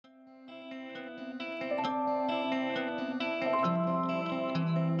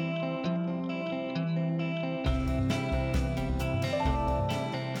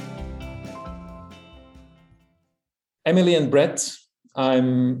Emily and Brett,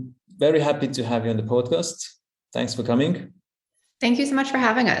 I'm very happy to have you on the podcast. Thanks for coming. Thank you so much for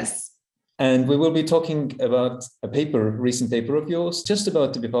having us. And we will be talking about a recent paper of yours, just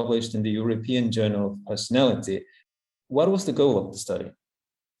about to be published in the European Journal of Personality. What was the goal of the study?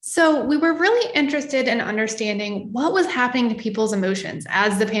 So we were really interested in understanding what was happening to people's emotions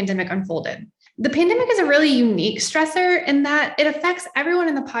as the pandemic unfolded. The pandemic is a really unique stressor in that it affects everyone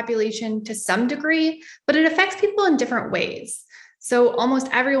in the population to some degree, but it affects people in different ways. So almost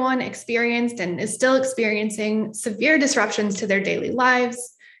everyone experienced and is still experiencing severe disruptions to their daily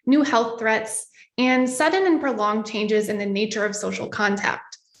lives, new health threats, and sudden and prolonged changes in the nature of social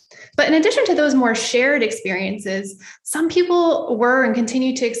contact. But in addition to those more shared experiences, some people were and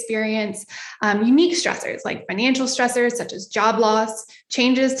continue to experience unique stressors like financial stressors such as job loss,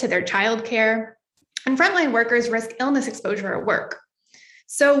 changes to their childcare, and frontline workers risk illness exposure at work.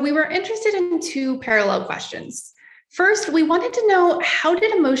 So we were interested in two parallel questions. First, we wanted to know, how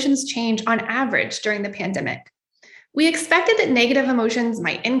did emotions change on average during the pandemic? We expected that negative emotions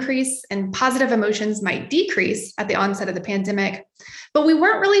might increase and positive emotions might decrease at the onset of the pandemic, but we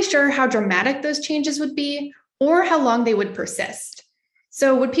weren't really sure how dramatic those changes would be or how long they would persist.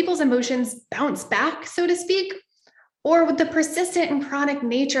 So would people's emotions bounce back, so to speak? Or would the persistent and chronic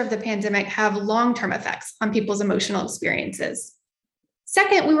nature of the pandemic have long-term effects on people's emotional experiences?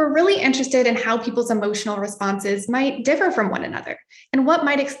 Second, we were really interested in how people's emotional responses might differ from one another and what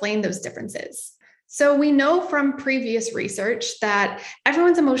might explain those differences. So we know from previous research that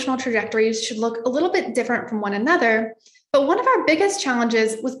everyone's emotional trajectories should look a little bit different from one another, but one of our biggest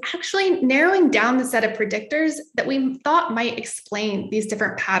challenges was actually narrowing down the set of predictors that we thought might explain these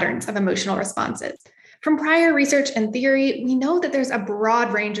different patterns of emotional responses. From prior research and theory, we know that there's a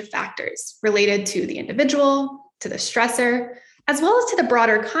broad range of factors related to the individual, to the stressor, as well as to the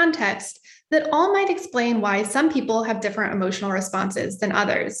broader context that all might explain why some people have different emotional responses than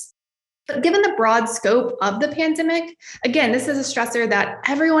others. But given the broad scope of the pandemic, again, this is a stressor that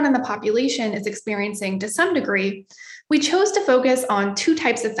everyone in the population is experiencing to some degree, we chose to focus on two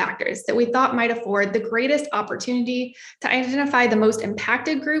types of factors that we thought might afford the greatest opportunity to identify the most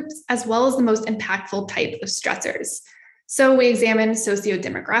impacted groups as well as the most impactful type of stressors. So we examined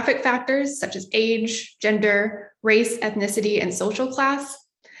socio-demographic factors such as age, gender, race, ethnicity, and social class,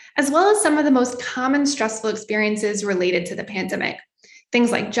 as well as some of the most common stressful experiences related to the pandemic.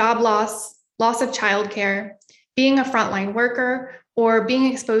 Things like job loss of childcare, being a frontline worker, or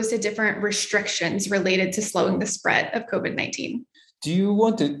being exposed to different restrictions related to slowing the spread of COVID-19. Do you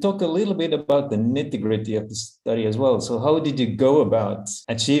want to talk a little bit about the nitty-gritty of the study as well? So how did you go about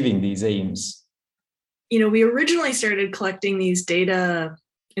achieving these aims? We originally started collecting these data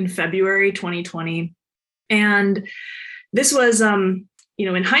in February 2020. And this was, in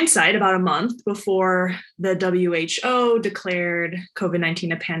hindsight, about a month before the WHO declared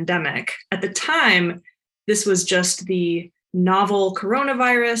COVID-19 a pandemic. At the time, this was just the novel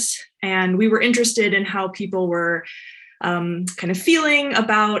coronavirus, and we were interested in how people were kind of feeling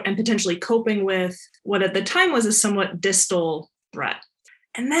about and potentially coping with what at the time was a somewhat distal threat.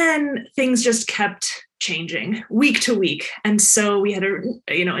 And then things just kept changing week to week. And so we had,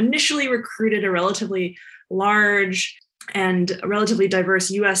 initially recruited a relatively large and a relatively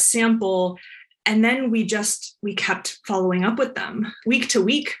diverse US sample. And then we kept following up with them week to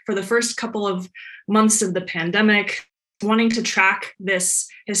week for the first couple of months of the pandemic, wanting to track this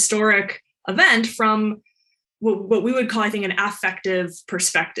historic event from what we would call, I think, an affective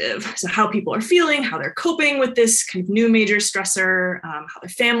perspective. So how people are feeling, how they're coping with this kind of new major stressor, how their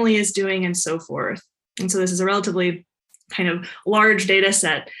family is doing, and so forth. And so this is a relatively kind of large data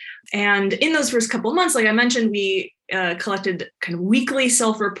set. And in those first couple of months, like I mentioned, we collected kind of weekly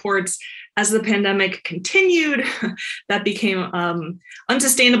self-reports. As the pandemic continued, that became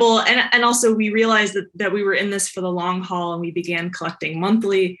unsustainable. And also we realized that we were in this for the long haul, and we began collecting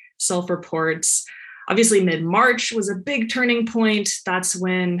monthly self-reports. Obviously, mid-March was a big turning point. That's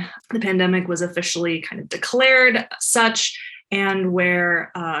when the pandemic was officially kind of declared such, and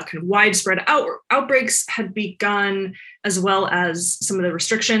where kind of widespread outbreaks had begun, as well as some of the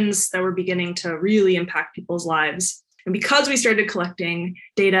restrictions that were beginning to really impact people's lives. And because we started collecting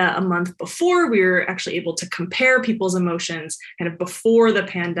data a month before, we were actually able to compare people's emotions kind of before the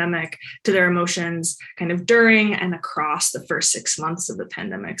pandemic to their emotions kind of during and across the first 6 months of the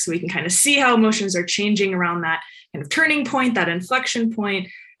pandemic. So we can kind of see how emotions are changing around that kind of turning point, that inflection point,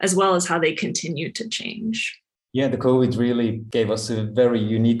 as well as how they continue to change. Yeah, the COVID really gave us a very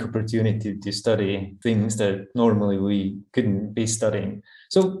unique opportunity to study things that normally we couldn't be studying.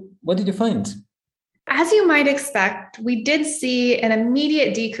 So what did you find? as you might expect, we did see an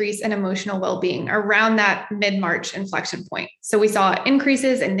immediate decrease in emotional well-being around that mid-March inflection point. So we saw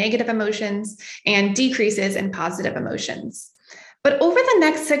increases in negative emotions and decreases in positive emotions. But over the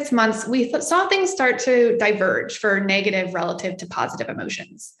next 6 months, we saw things start to diverge for negative relative to positive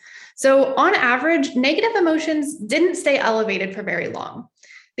emotions. So on average, negative emotions didn't stay elevated for very long.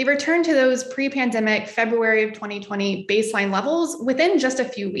 They returned to those pre-pandemic February of 2020 baseline levels within just a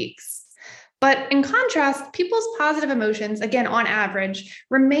few weeks. But in contrast, people's positive emotions, again, on average,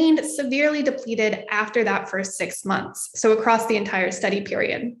 remained severely depleted after that first 6 months, so across the entire study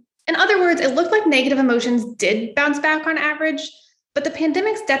period. In other words, it looked like negative emotions did bounce back on average, but the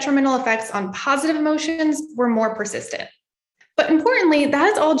pandemic's detrimental effects on positive emotions were more persistent. But importantly, that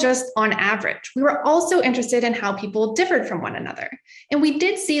is all just on average. We were also interested in how people differed from one another. And we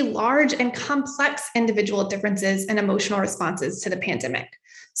did see large and complex individual differences in emotional responses to the pandemic.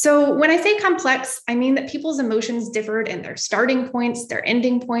 So when I say complex, I mean that people's emotions differed in their starting points, their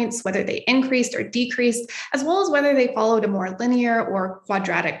ending points, whether they increased or decreased, as well as whether they followed a more linear or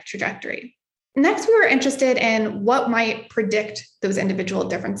quadratic trajectory. Next, we were interested in what might predict those individual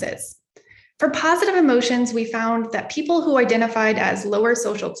differences. For positive emotions, we found that people who identified as lower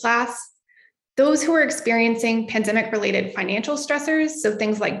social class, those who were experiencing pandemic-related financial stressors, so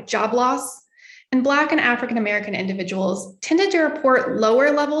things like job loss, and Black and African American individuals tended to report lower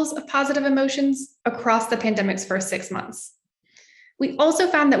levels of positive emotions across the pandemic's first 6 months. We also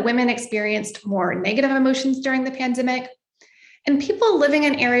found that women experienced more negative emotions during the pandemic, and people living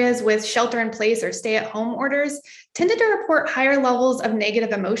in areas with shelter-in-place or stay-at-home orders tended to report higher levels of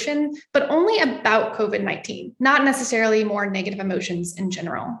negative emotion, but only about COVID-19, not necessarily more negative emotions in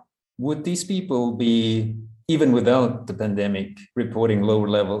general. Would these people be, even without the pandemic, reporting lower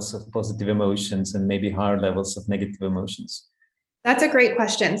levels of positive emotions and maybe higher levels of negative emotions? That's a great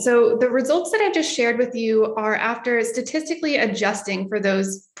question. So the results that I just shared with you are after statistically adjusting for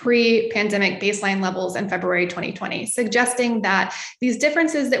those pre-pandemic baseline levels in February 2020, suggesting that these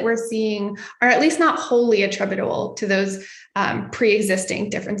differences that we're seeing are at least not wholly attributable to those pre-existing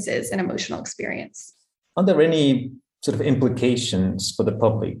differences in emotional experience. Are there any sort of implications for the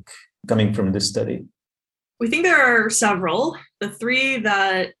public coming from this study? We think there are several. The three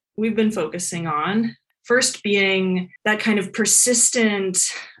that we've been focusing on, first being that kind of persistent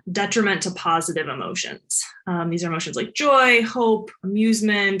detriment to positive emotions. These are emotions like joy, hope,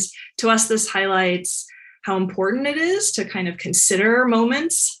 amusement. To us, this highlights how important it is to kind of consider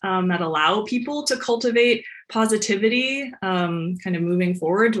moments that allow people to cultivate positivity, kind of moving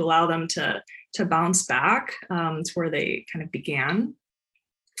forward to allow them to bounce back to where they kind of began.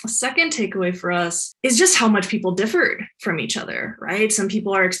 A second takeaway for us is just how much people differed from each other, right? Some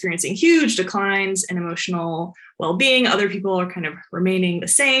people are experiencing huge declines in emotional well-being. Other people are kind of remaining the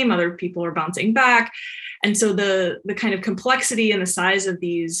same. Other people are bouncing back. And so the kind of complexity and the size of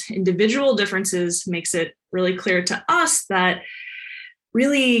these individual differences makes it really clear to us that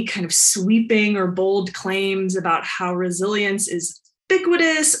really kind of sweeping or bold claims about how resilience is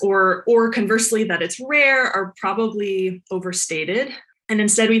ubiquitous or conversely that it's rare are probably overstated. And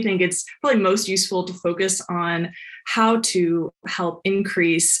instead, we think it's probably most useful to focus on how to help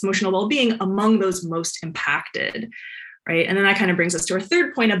increase emotional well-being among those most impacted, right? And then that kind of brings us to our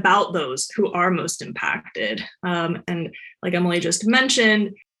third point about those who are most impacted. And like Emily just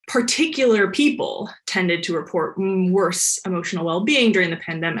mentioned, particular people tended to report worse emotional well-being during the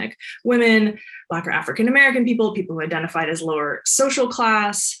pandemic. Women, Black or African American people, people who identified as lower social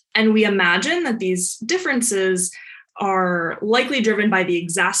class. And we imagine that these differences are likely driven by the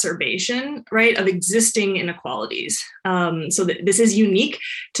exacerbation, right, of existing inequalities. So this is unique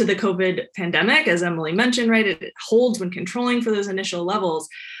to the COVID pandemic, as Emily mentioned, right? It holds when controlling for those initial levels,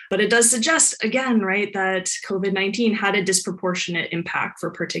 but it does suggest, again, right, that COVID-19 had a disproportionate impact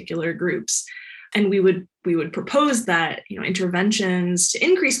for particular groups. And we would propose that, interventions to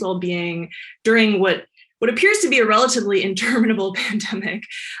increase well-being during what appears to be a relatively interminable pandemic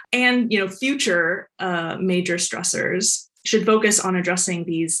and future major stressors should focus on addressing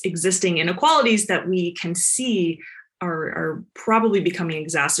these existing inequalities that we can see are probably becoming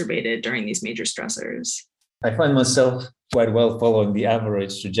exacerbated during these major stressors. I find myself quite well following the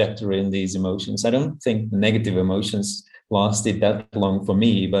average trajectory in these emotions. I don't think negative emotions lasted that long for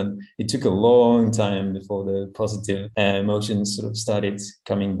me, but it took a long time before the positive emotions sort of started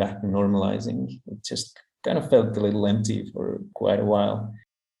coming back and normalizing. It just kind of felt a little empty for quite a while.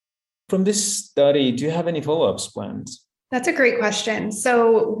 From this study, do you have any follow-ups planned? That's a great question.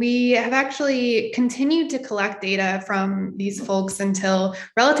 So we have actually continued to collect data from these folks until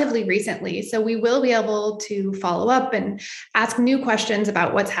relatively recently. So we will be able to follow up and ask new questions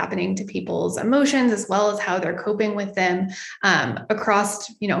about what's happening to people's emotions, as well as how they're coping with them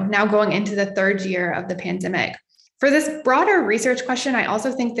across, now going into the third year of the pandemic. For this broader research question, I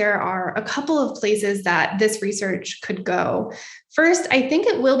also think there are a couple of places that this research could go. First, I think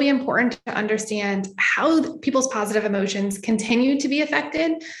it will be important to understand how people's positive emotions continue to be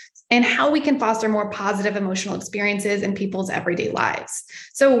affected and how we can foster more positive emotional experiences in people's everyday lives.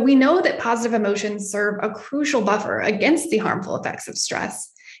 So we know that positive emotions serve a crucial buffer against the harmful effects of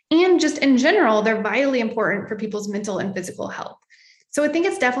stress. And just in general, they're vitally important for people's mental and physical health. So I think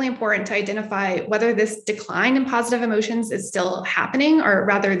it's definitely important to identify whether this decline in positive emotions is still happening, or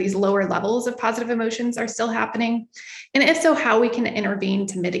rather these lower levels of positive emotions are still happening. And if so, how we can intervene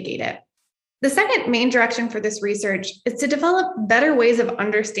to mitigate it. The second main direction for this research is to develop better ways of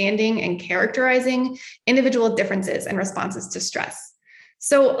understanding and characterizing individual differences and responses to stress.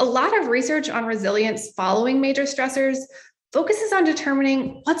 So a lot of research on resilience following major stressors focuses on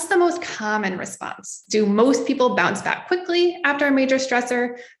determining what's the most common response. Do most people bounce back quickly after a major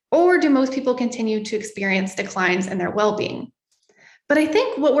stressor, or do most people continue to experience declines in their well-being? But I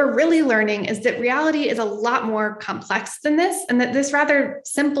think what we're really learning is that reality is a lot more complex than this, and that this rather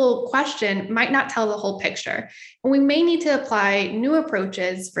simple question might not tell the whole picture. And we may need to apply new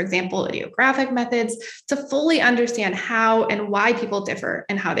approaches, for example, idiographic methods, to fully understand how and why people differ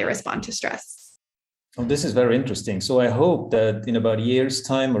and how they respond to stress. Oh, this is very interesting. So I hope that in about a year's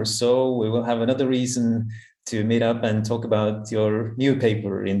time or so, we will have another reason to meet up and talk about your new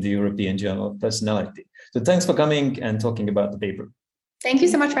paper in the European Journal of Personality. So thanks for coming and talking about the paper. Thank you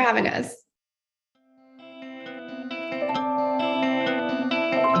so much for having us.